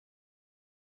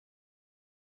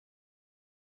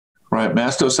Right,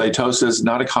 mastocytosis,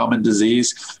 not a common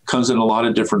disease, comes in a lot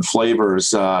of different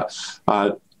flavors.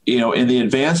 In the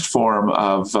advanced form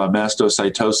of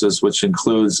mastocytosis, which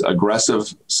includes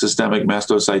aggressive systemic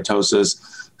mastocytosis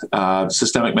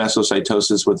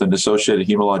with an associated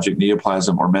hematologic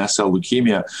neoplasm or mast cell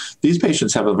leukemia, these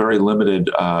patients have a very limited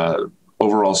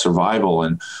overall survival,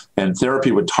 and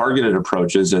therapy with targeted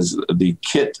approaches as the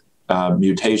KIT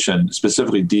mutation,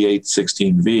 specifically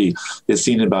D816V, is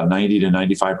seen in about 90 to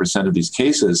 95% of these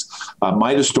cases.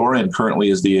 Midostaurin currently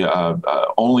is the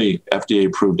only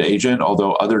FDA-approved agent,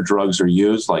 although other drugs are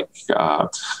used like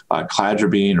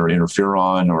cladribine or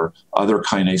interferon or other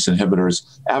kinase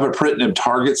inhibitors. Avapritinib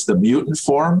targets the mutant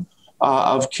form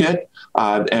of KIT,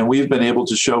 and we've been able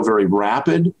to show very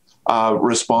rapid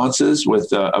responses with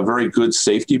a very good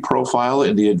safety profile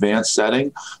in the advanced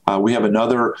setting. We have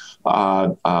another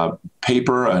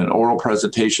paper, an oral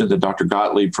presentation that Dr.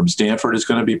 Gottlieb from Stanford is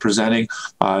going to be presenting,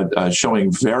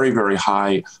 showing very, very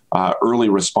high early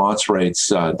response rates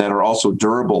that are also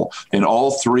durable in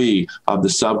all three of the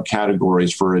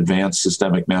subcategories for advanced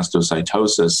systemic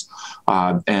mastocytosis.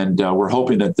 And we're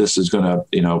hoping that this is going to,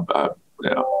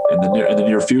 in the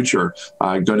near future,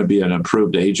 going to be an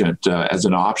approved agent as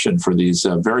an option for these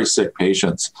very sick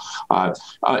patients.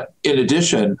 In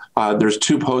addition, there's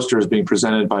two posters being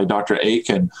presented by Dr.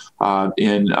 Aiken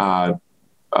in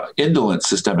indolent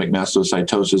systemic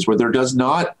mastocytosis, where there does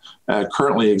not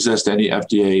currently exist any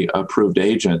FDA-approved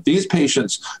agent. These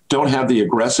patients don't have the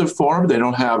aggressive form. They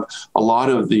don't have a lot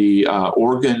of the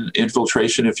organ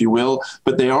infiltration, if you will,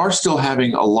 but they are still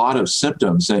having a lot of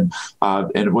symptoms. And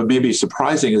what may be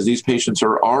surprising is these patients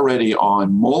are already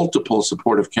on multiple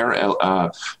supportive care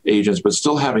agents, but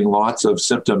still having lots of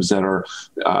symptoms that are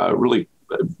really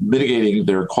mitigating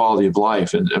their quality of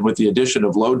life. And with the addition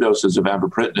of low doses of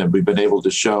avapritinib, we've been able to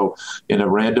show in a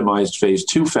randomized phase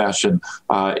 2 fashion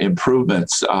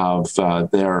improvements of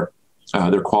their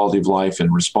quality of life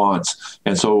and response.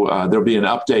 And so there'll be an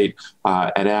update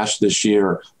at ASH this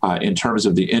year in terms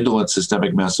of the indolent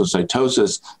systemic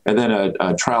mastocytosis, and then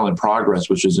a trial in progress,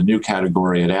 which is a new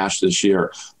category at ASH this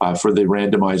year for the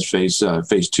randomized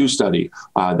phase 2 study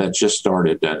that just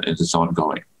started and is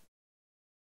ongoing.